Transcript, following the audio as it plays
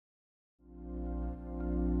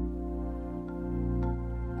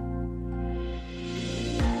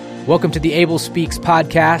Welcome to the Able Speaks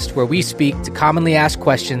podcast, where we speak to commonly asked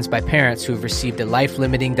questions by parents who have received a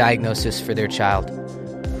life-limiting diagnosis for their child.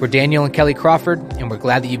 We're Daniel and Kelly Crawford, and we're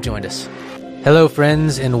glad that you've joined us. Hello,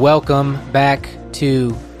 friends, and welcome back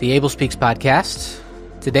to the Able Speaks podcast.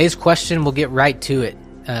 Today's question, we'll get right to it,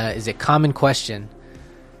 is a common question.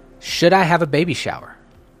 Should I have a baby shower?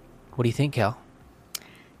 What do you think, Kel?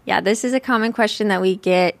 Yeah, this is a common question that we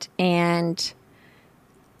get, and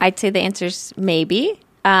I'd say the answer is maybe.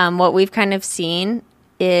 What we've kind of seen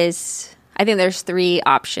is, I think there's three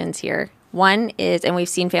options here. One is, and we've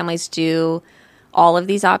seen families do all of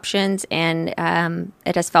these options, and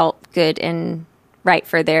it has felt good and right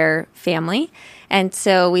for their family. And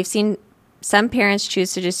so we've seen some parents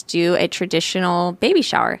choose to just do a traditional baby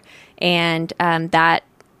shower, and that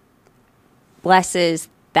blesses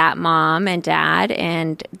that mom and dad,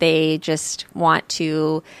 and they just want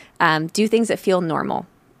to do things that feel normal,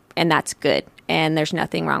 and that's good. And there's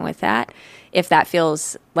nothing wrong with that if that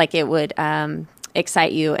feels like it would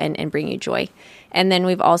excite you and bring you joy. And then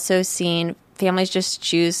we've also seen families just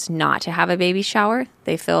choose not to have a baby shower.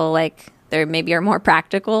 They feel like they maybe are more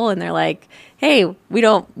practical, and they're like, hey, we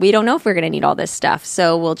don't know if we're going to need all this stuff,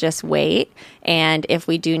 so we'll just wait. And if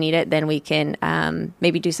we do need it, then we can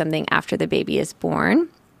maybe do something after the baby is born.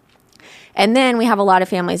 And then we have a lot of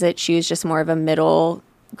families that choose just more of a middle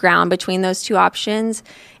ground between those two options,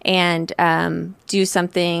 and do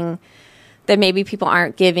something that maybe people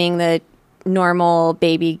aren't giving the normal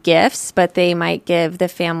baby gifts, but they might give the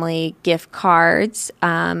family gift cards,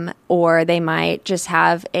 or they might just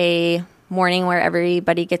have a morning where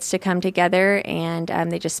everybody gets to come together, and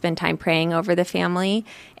they just spend time praying over the family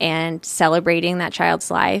and celebrating that child's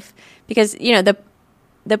life. Because, you know,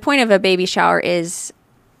 the point of a baby shower is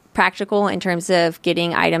practical in terms of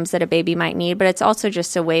getting items that a baby might need, but it's also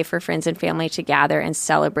just a way for friends and family to gather and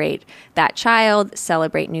celebrate that child,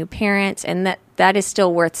 celebrate new parents, and that is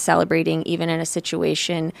still worth celebrating even in a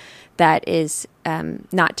situation that is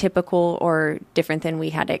not typical or different than we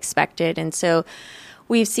had expected. And so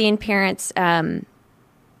we've seen parents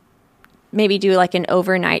maybe do like an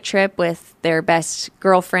overnight trip with their best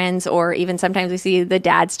girlfriends, or even sometimes we see the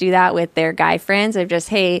dads do that with their guy friends of just,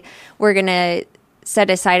 hey, we're going to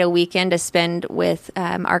set aside a weekend to spend with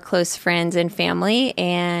our close friends and family,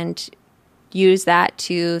 and use that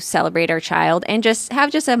to celebrate our child and just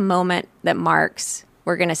have just a moment that marks,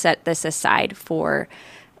 we're going to set this aside for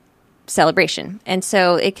celebration. And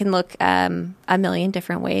so it can look a million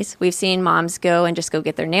different ways. We've seen moms go and just go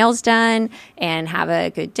get their nails done and have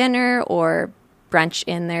a good dinner, or brunch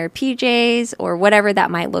in their PJs, or whatever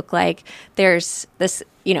that might look like. There's this,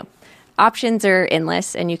 options are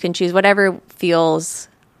endless, and you can choose whatever feels.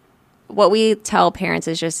 What we tell parents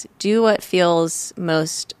is just do what feels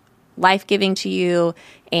most life-giving to you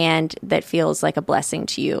and that feels like a blessing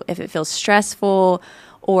to you. If it feels stressful,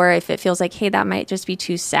 or if it feels like, hey, that might just be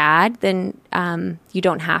too sad, then you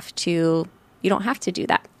don't have to do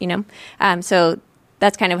that, So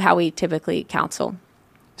that's kind of how we typically counsel.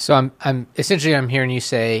 So I'm essentially, I'm hearing you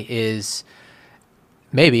say is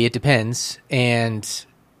maybe it depends, and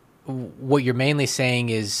what you're mainly saying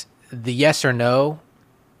is the yes or no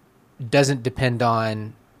doesn't depend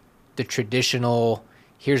on the traditional,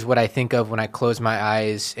 here's what I think of when I close my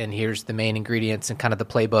eyes, and here's the main ingredients and kind of the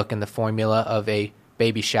playbook and the formula of a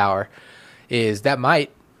baby shower. Is that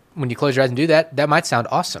might, when you close your eyes and do that, that might sound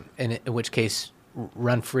awesome, in which case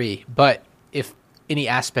run free. But if any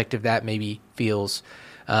aspect of that maybe feels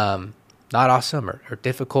not awesome or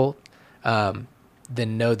difficult, then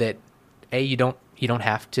know that A, you don't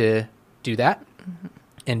have to do that. Mm-hmm.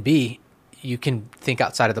 And B, you can think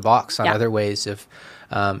outside of the box on other ways of,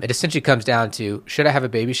 it essentially comes down to, should I have a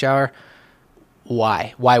baby shower?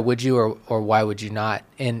 Why? Why would you, or why would you not?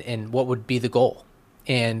 And what would be the goal?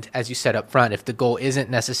 And as you said up front, if the goal isn't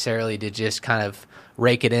necessarily to just kind of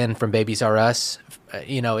rake it in from Babies R Us,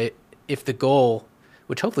 if the goal,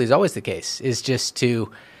 which hopefully is always the case, is just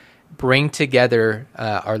to bring together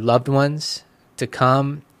our loved ones to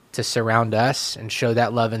come to surround us and show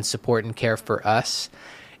that love and support and care for us,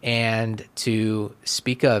 and to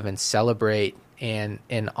speak of and celebrate and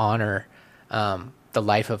honor the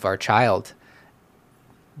life of our child,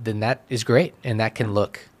 then that is great. And that can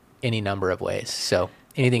look any number of ways. So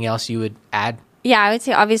anything else you would add? Yeah, I would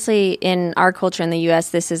say obviously in our culture in the U.S.,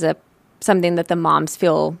 this is something that the moms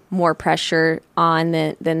feel more pressure on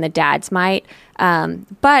than the dads might.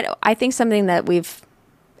 But I think something that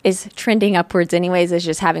is trending upwards anyways is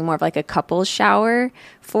just having more of like a couples shower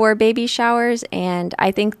for baby showers. And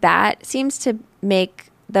I think that seems to make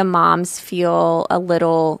the moms feel a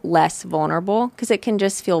little less vulnerable, because it can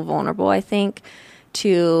just feel vulnerable, I think,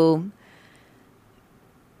 to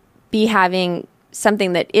be having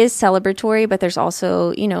something that is celebratory, but there's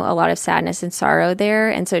also, you know, a lot of sadness and sorrow there.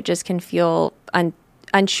 And so it just can feel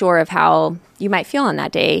unsure of how you might feel on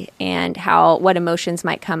that day and what emotions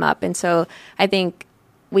might come up. And so I think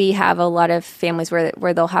we have a lot of families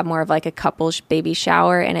where they'll have more of like a couple's baby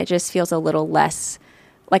shower, and it just feels a little less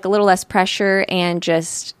pressure, and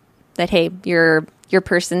just that, hey, your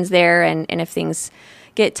person's there, and if things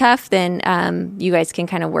get tough, then you guys can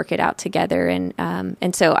kind of work it out together.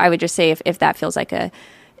 And so I would just say if that feels like a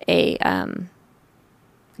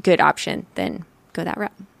good option, then go that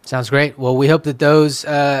route. Sounds great. Well, we hope that those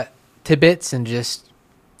tidbits and just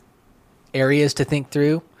areas to think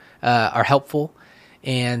through are helpful.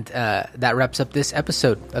 And that wraps up this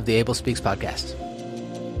episode of the Able Speaks podcast.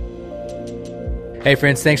 Hey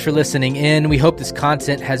friends, thanks for listening in. We hope this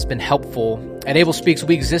content has been helpful. At Able Speaks,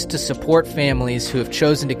 we exist to support families who have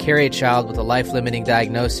chosen to carry a child with a life-limiting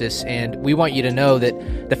diagnosis, and we want you to know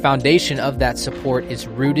that the foundation of that support is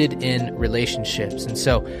rooted in relationships. And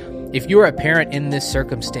so if you're a parent in this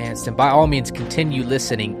circumstance, then by all means continue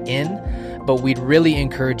listening in, but we'd really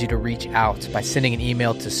encourage you to reach out by sending an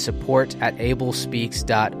email to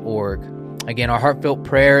support@ablespeaks.org. Again, our heartfelt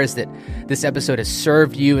prayer is that this episode has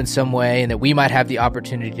served you in some way and that we might have the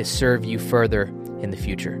opportunity to serve you further in the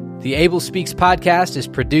future. The Able Speaks podcast is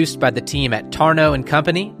produced by the team at Tarno &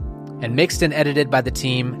 Company and mixed and edited by the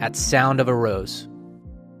team at Sound of a Rose.